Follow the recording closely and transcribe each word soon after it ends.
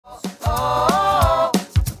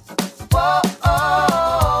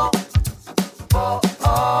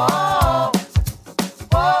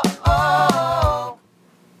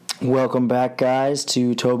welcome back, guys,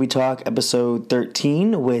 to Toby Talk, episode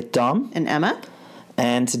 13 with Dom. And Emma.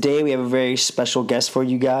 And today we have a very special guest for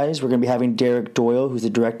you guys. We're going to be having Derek Doyle, who's the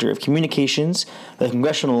Director of Communications for the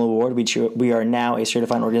Congressional Award, which we are now a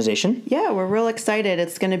certifying organization. Yeah, we're real excited.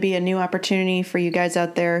 It's going to be a new opportunity for you guys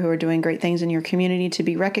out there who are doing great things in your community to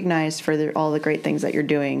be recognized for all the great things that you're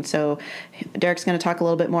doing. So Derek's going to talk a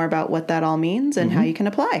little bit more about what that all means and how you can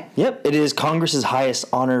apply. Yep, it is Congress's highest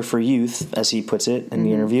honor for youth, as he puts it in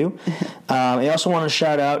the interview. I also want to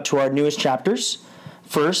shout out to our newest chapters.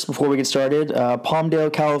 First, before we get started,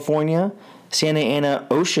 Palmdale, California, Santa Ana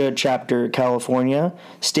OSHA Chapter, California,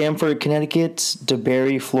 Stamford, Connecticut,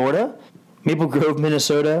 DeBary, Florida, Maple Grove,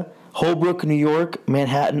 Minnesota, Holbrook, New York,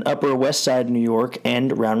 Manhattan, Upper West Side, New York,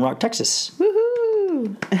 and Round Rock, Texas.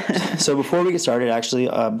 Woohoo! So before we get started, actually,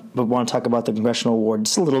 I want to talk about the Congressional Award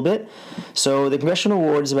just a little bit. So the Congressional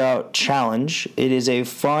Award is about challenge. It is a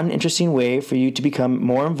fun, interesting way for you to become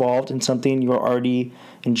more involved in something you already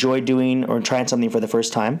enjoy doing or trying something for the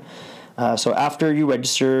first time. So after you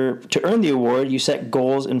register to earn the award, you set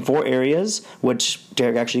goals in 4 areas, which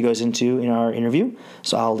Derek actually goes into in our interview,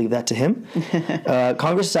 so I'll leave that to him.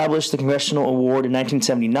 Congress established the Congressional Award in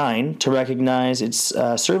 1979 to recognize its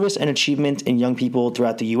service and achievement in young people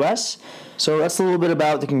throughout the U.S. So that's a little bit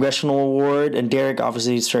about the Congressional Award, and Derek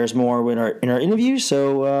obviously shares more in our interview,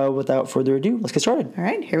 so without further ado, let's get started. All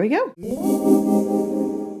right, here we go.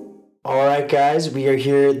 All right, guys, we are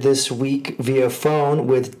here this week via phone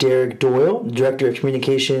with Derek Doyle, Director of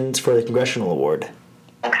Communications for the Congressional Award.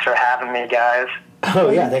 Thanks for having me, guys. Oh,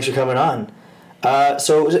 yeah, thanks for coming on. To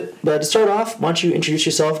start off, why don't you introduce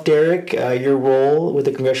yourself, Derek, your role with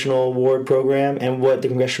the Congressional Award program, and what the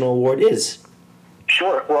Congressional Award is?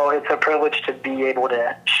 Sure. Well, it's a privilege to be able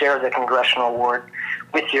to share the Congressional Award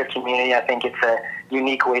with your community. I think it's a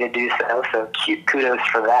unique way to do so kudos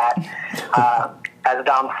for that. As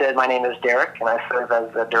Dom said, my name is Derek, and I serve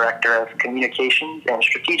as the Director of Communications and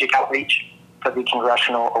Strategic Outreach for the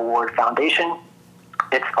Congressional Award Foundation.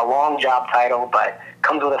 It's a long job title, but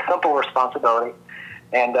comes with a simple responsibility,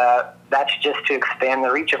 and that's just to expand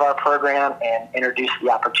the reach of our program and introduce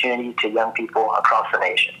the opportunity to young people across the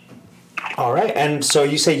nation. All right, and so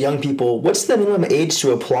you say young people. What's the minimum age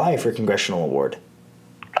to apply for a Congressional Award?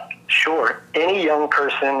 Sure. Any young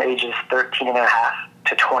person ages 13 and a half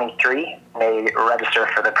to 23 may register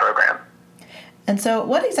for the program. And so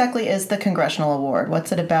what exactly is the Congressional Award?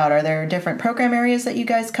 What's it about? Are there different program areas that you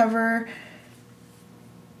guys cover?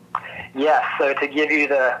 Yes, so to give you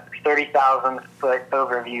the 30,000-foot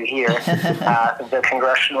overview here, the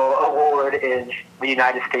Congressional Award is the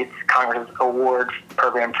United States Congress Awards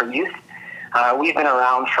program for youth. We've been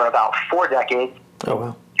around for about 4 decades. Oh,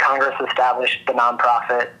 wow. Congress established the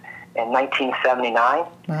nonprofit in 1979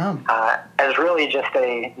 as really just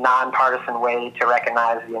a nonpartisan way to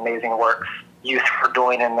recognize the amazing works youth were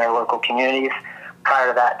doing in their local communities. Prior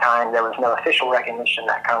to that time, there was no official recognition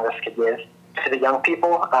that Congress could give to the young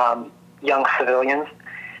people, young civilians.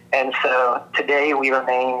 And so today we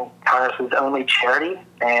remain Congress's only charity,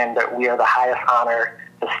 and we are the highest honor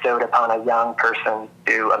bestowed upon a young person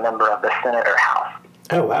to a member of the Senate or House.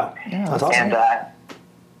 Oh, wow. Yeah, that's awesome. And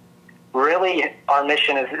really, our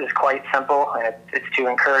mission is quite simple. It's to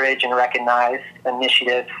encourage and recognize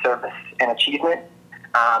initiative, service, and achievement.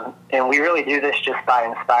 And we really do this just by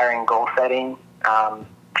inspiring goal setting,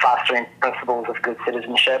 fostering principles of good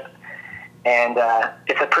citizenship. And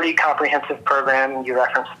it's a pretty comprehensive program. You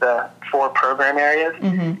referenced the 4 program areas.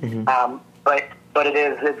 But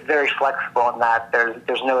it's very flexible in that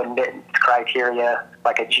there's no admittance criteria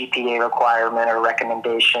like a GPA requirement or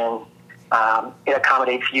recommendation. It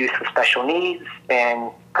accommodates youth with special needs,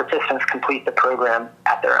 and participants complete the program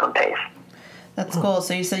at their own pace. That's cool.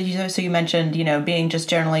 So you mentioned, being just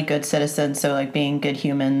generally good citizens, so like being good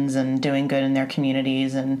humans and doing good in their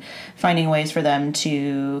communities and finding ways for them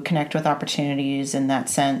to connect with opportunities in that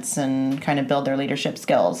sense and kind of build their leadership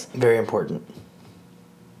skills. Very important.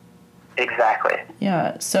 Exactly.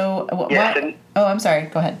 Yeah. So yes, I'm sorry.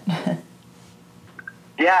 Go ahead.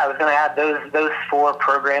 Yeah, I was going to add those 4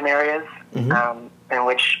 program areas in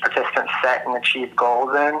which participants set and achieve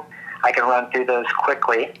goals in. I can run through those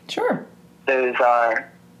quickly. Sure. Those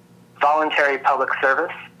are voluntary public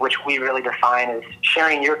service, which we really define as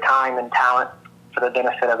sharing your time and talent for the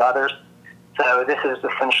benefit of others. So this is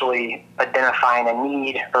essentially identifying a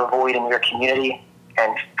need or void in your community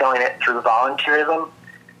and filling it through volunteerism.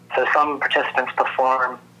 So some participants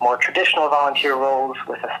perform more traditional volunteer roles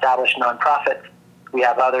with established nonprofits. We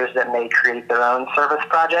have others that may create their own service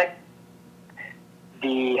project.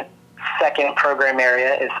 The second program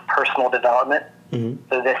area is personal development.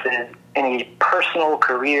 So this is any personal,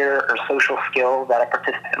 career, or social skill that a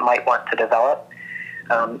participant might want to develop.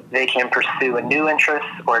 They can pursue a new interest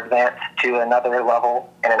or advance to another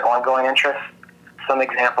level in an ongoing interest. Some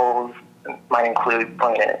examples might include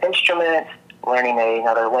playing an instrument, learning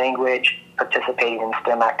another language, participating in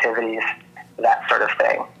STEM activities, that sort of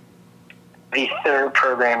thing. The third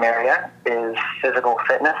program area is physical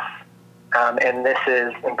fitness, and this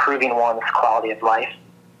is improving one's quality of life.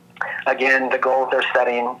 Again, the goals they're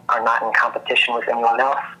setting are not in competition with anyone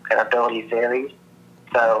else, and ability varies.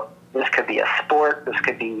 So this could be a sport, this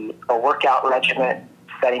could be a workout regimen,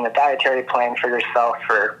 setting a dietary plan for yourself,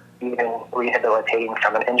 or even rehabilitating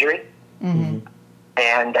from an injury. Mm-hmm.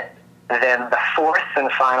 And then the fourth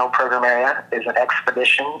and final program area is an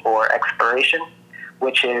expedition or exploration,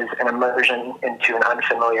 which is an immersion into an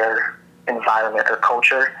unfamiliar environment or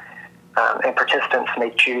culture. And participants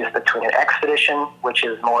may choose between an expedition, which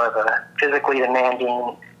is more of a physically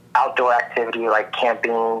demanding outdoor activity like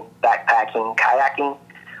camping, backpacking, kayaking,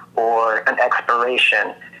 or an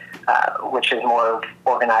exploration, which is more of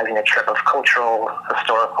organizing a trip of cultural,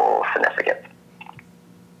 historical significance.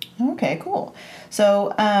 Okay, cool.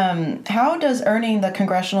 So how does earning the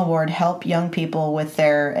Congressional Award help young people with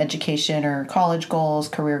their education or college goals,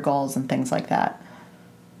 career goals, and things like that?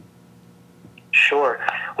 Sure.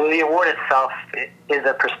 Well, the award itself is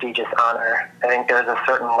a prestigious honor. I think there's a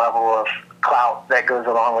certain level of clout that goes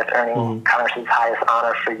along with earning Congress's highest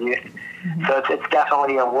honor for youth. Mm-hmm. So it's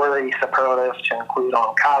definitely a worthy superlative to include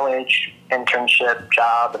on college, internship,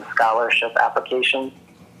 job, and scholarship applications.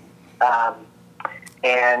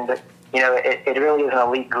 And, you know, it really is an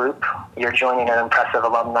elite group. You're joining an impressive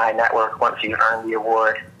alumni network once you've earned the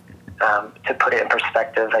award. To put it in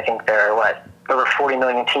perspective, I think there are, over 40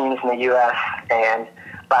 million teams in the U.S., and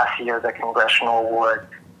last year the Congressional Award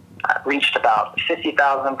reached about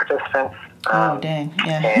 50,000 participants. Oh, dang.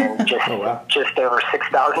 Yeah. And just over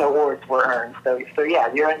 6,000 awards were earned. So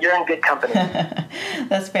yeah, you're in good company.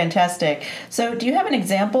 That's fantastic. So do you have an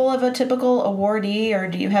example of a typical awardee, or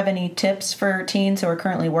do you have any tips for teens who are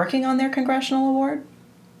currently working on their Congressional Award?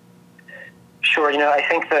 Sure. You know, I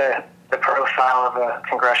think the profile of a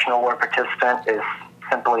Congressional Award participant is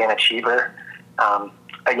simply an achiever,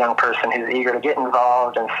 a young person who's eager to get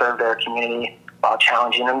involved and serve their community while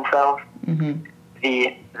challenging themselves. Mm-hmm.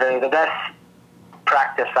 The best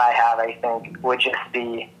practice I have, I think, would just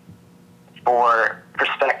be for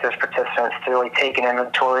prospective participants to really take an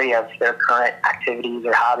inventory of their current activities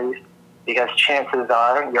or hobbies, because chances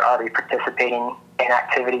are you're already participating in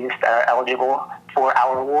activities that are eligible for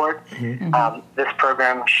our award. Mm-hmm. This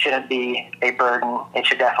program shouldn't be a burden. It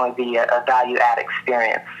should definitely be a value-add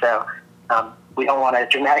experience. So we don't want to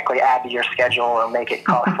dramatically add to your schedule or make it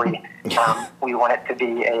costly. We want it to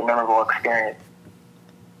be a memorable experience.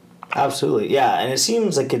 Absolutely, yeah, and it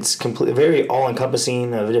seems like it's completely very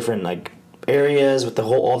all-encompassing of different areas with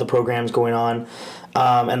all the programs going on.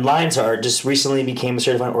 And Lions Heart just recently became a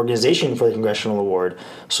certifying organization for the Congressional Award.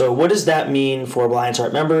 So what does that mean for Lions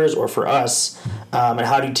Heart members or for us, and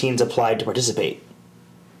how do teens apply to participate?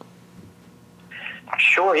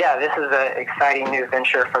 Sure, yeah, this is an exciting new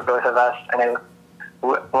venture for both of us. I know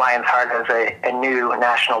Lions Heart is a new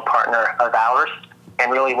national partner of ours, and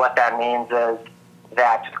really what that means is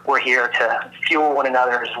that we're here to fuel one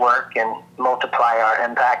another's work and multiply our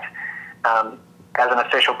impact. As an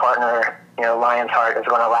official partner, you know, Lions Heart is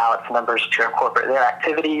going to allow its members to incorporate their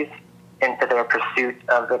activities into their pursuit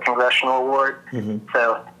of the Congressional Award. Mm-hmm.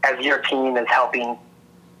 So as your team is helping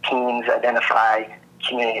teens identify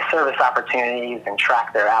community service opportunities and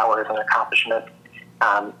track their hours and accomplishments,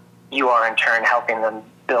 you are in turn helping them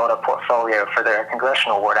build a portfolio for their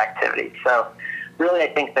Congressional Award activities. So really,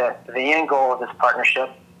 I think that the end goal of this partnership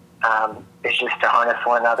is just to harness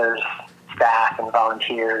one another's staff and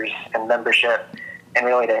volunteers and membership, and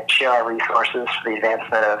really to share our resources for the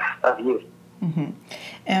advancement of youth. Mm-hmm.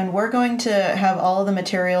 And we're going to have all of the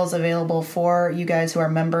materials available for you guys who are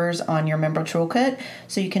members on your member toolkit,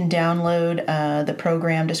 so you can download the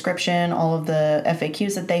program description, all of the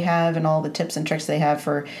FAQs that they have, and all the tips and tricks they have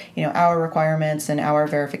for, you know, hour requirements and hour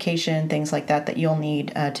verification, things like that you'll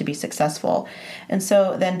need to be successful. And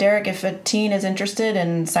so then, Derek, if a teen is interested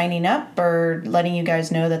in signing up or letting you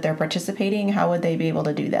guys know that they're participating, how would they be able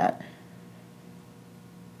to do that?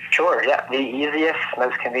 Sure, yeah. The easiest,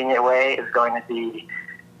 most convenient way is going to be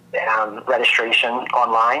registration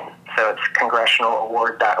online. So it's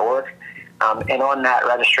congressionalaward.org. And on that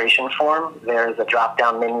registration form, there's a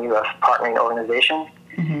drop-down menu of partnering organizations.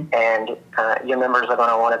 Mm-hmm. And your members are going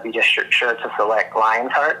to want to be just sure to select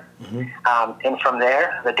Lions Heart. Mm-hmm. And from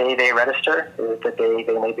there, the day they register is the day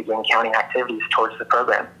they may begin counting activities towards the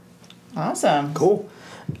program. Awesome. Cool.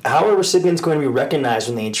 How are recipients going to be recognized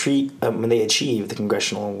when they achieve the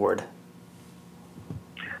Congressional Award?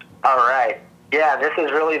 All right. Yeah, this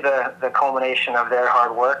is really the culmination of their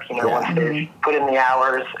hard work. Once they've put in the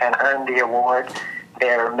hours and earned the award,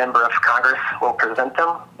 their member of Congress will present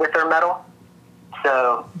them with their medal.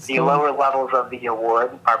 So the lower levels of the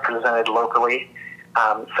award are presented locally.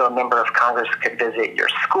 So a member of Congress could visit your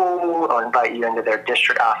school or invite you into their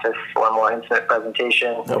district office for a more intimate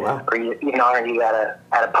presentation. Oh, wow. Or even honor you at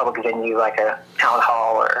a public venue like a town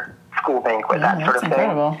hall or school banquet, that sort of thing.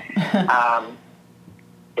 Incredible.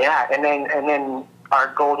 Yeah, and then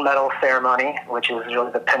our gold medal ceremony, which is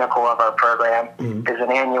really the pinnacle of our program, is an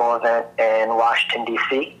annual event in Washington,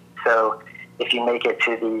 D.C. So if you make it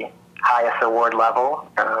to the highest award level,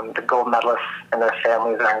 the gold medalists and their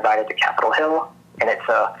families are invited to Capitol Hill, and it's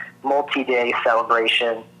a multi-day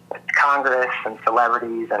celebration with Congress and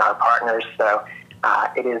celebrities and our partners. So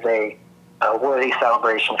it is a worthy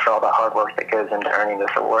celebration for all the hard work that goes into earning this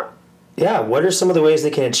award. Yeah, what are some of the ways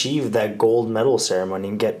they can achieve that gold medal ceremony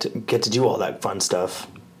and get to do all that fun stuff?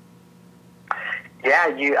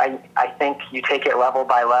 Yeah, I think you take it level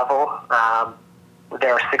by level.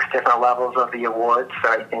 There are 6 different levels of the award, so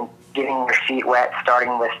I think getting your feet wet,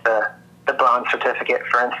 starting with the bronze certificate,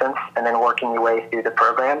 for instance, and then working your way through the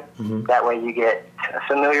program. That way you get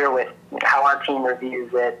familiar with how our team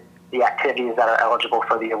reviews it, the activities that are eligible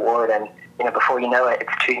for the award, and before you know it,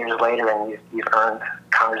 it's 2 years later and you've earned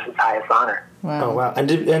Congress's highest honor. Wow. Oh, wow.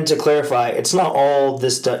 And to clarify, it's not all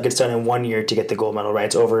this gets done in 1 year to get the gold medal, right?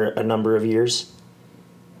 It's over a number of years?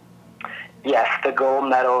 Yes, the gold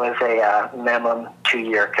medal is a minimum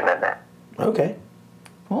 2-year commitment. Okay.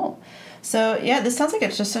 Cool. So, yeah, this sounds like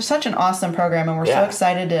it's just such an awesome program, and we're so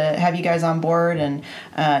excited to have you guys on board and,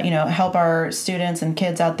 help our students and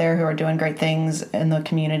kids out there who are doing great things in the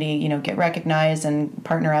community, get recognized and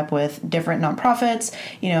partner up with different nonprofits,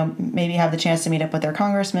 maybe have the chance to meet up with their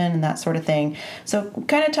congressmen and that sort of thing. So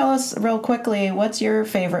kind of tell us real quickly, what's your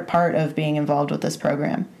favorite part of being involved with this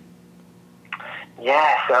program?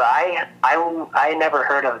 Yeah, so I never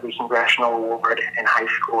heard of the Congressional Award in high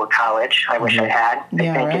school or college. I wish I had.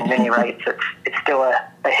 I think in many rights it's still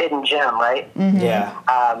a hidden gem, right? Yeah.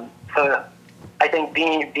 So I think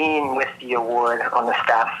being with the award on the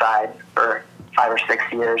staff side for 5 or 6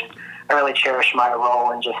 years, I really cherish my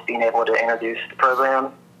role in just being able to introduce the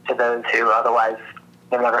program to those who otherwise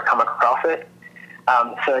have never come across it.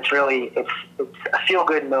 So it's a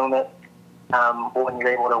feel-good moment when you're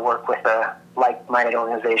able to work with a like-minded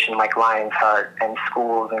organization like Lion's Heart and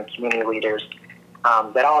schools and community leaders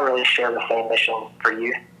that all really share the same mission for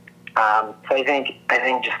youth. So I think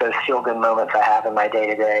just those feel-good moments I have in my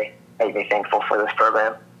day-to-day make me thankful for this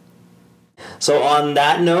program. So on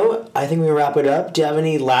that note, I think we wrap it up. Do you have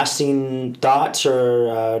any lasting thoughts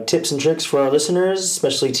or tips and tricks for our listeners,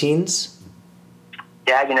 especially teens?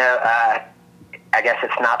 Yeah, I guess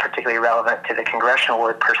it's not particularly relevant to the Congressional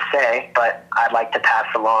Award per se, but I'd like to pass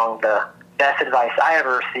along the best advice I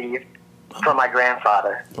ever received from my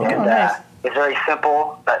grandfather. Okay. And it's very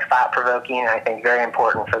simple, but thought-provoking, and I think very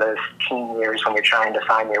important for those teen years when you're trying to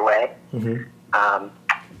find your way. And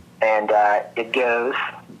it goes,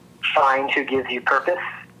 find who gives you purpose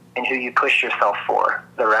and who you push yourself for.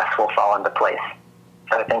 The rest will fall into place.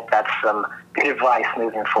 So I think that's some good advice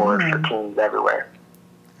moving forward for teens everywhere.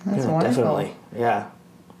 That's wonderful. Definitely, yeah.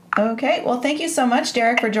 Okay, well, thank you so much,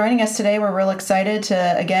 Derek, for joining us today. We're real excited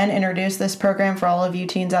to, again, introduce this program for all of you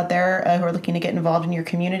teens out there who are looking to get involved in your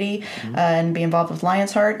community and be involved with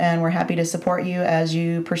Lion's Heart, and we're happy to support you as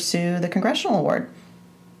you pursue the Congressional Award.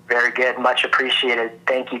 Very good. Much appreciated.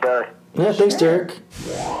 Thank you both. Yeah, thanks, Derek.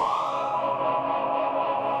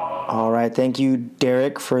 All right, thank you,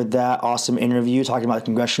 Derek, for that awesome interview talking about the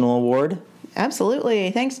Congressional Award. Absolutely.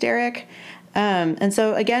 Thanks, Derek. And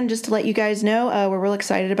so, again, just to let you guys know, we're real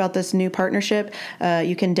excited about this new partnership.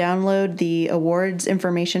 You can download the awards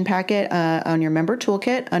information packet on your member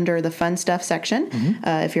toolkit under the fun stuff section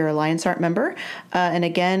if you're a Lion's Heart member. And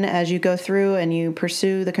again, as you go through and you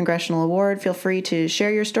pursue the Congressional Award, feel free to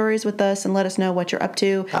share your stories with us and let us know what you're up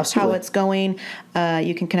to, how it's going.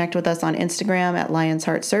 You can connect with us on Instagram at Lion's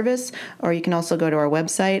Heart Service, or you can also go to our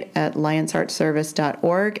website at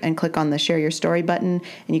lionsheartservice.org and click on the Share Your Story button,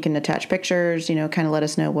 and you can attach pictures, kind of let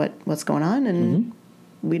us know what's going on, and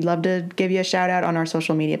we'd love to give you a shout out on our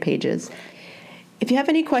social media pages. If you have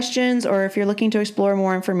any questions or if you're looking to explore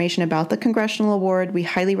more information about the Congressional Award, we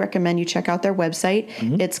highly recommend you check out their website.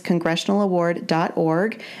 It's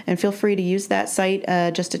congressionalaward.org, and feel free to use that site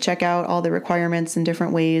just to check out all the requirements and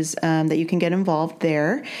different ways that you can get involved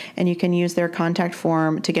there. And you can use their contact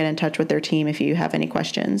form to get in touch with their team if you have any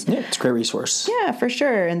questions. Yeah, it's a great resource. Yeah, for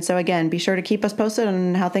sure. And so again, be sure to keep us posted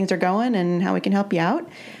on how things are going and how we can help you out.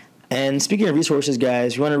 And speaking of resources,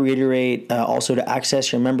 guys, we want to reiterate also to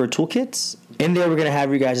access your member toolkits. In there, we're going to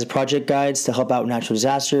have you guys' project guides to help out natural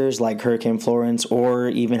disasters like Hurricane Florence, or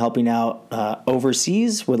even helping out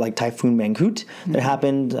overseas with like Typhoon Mangkhut that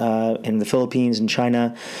happened in the Philippines and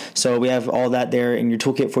China. So we have all that there in your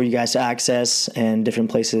toolkit for you guys to access, and different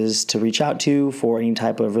places to reach out to for any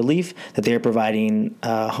type of relief that they are providing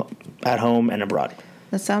at home and abroad.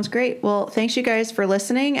 That sounds great. Well, thanks you guys for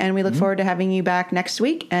listening, and we look forward to having you back next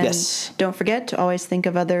week. And don't forget to always think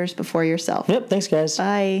of others before yourself. Yep. Thanks, guys.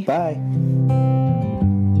 Bye. Bye.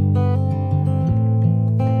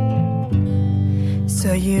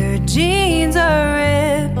 So your jeans are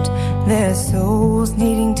ripped, their soles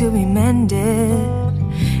needing to be mended.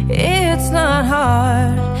 It's not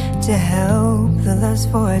hard to help the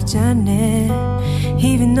lust for a journey,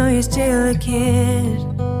 even though you're still a kid.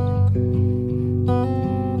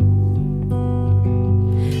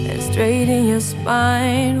 Straighten your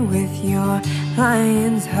spine with your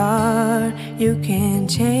lion's heart. You can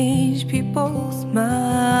change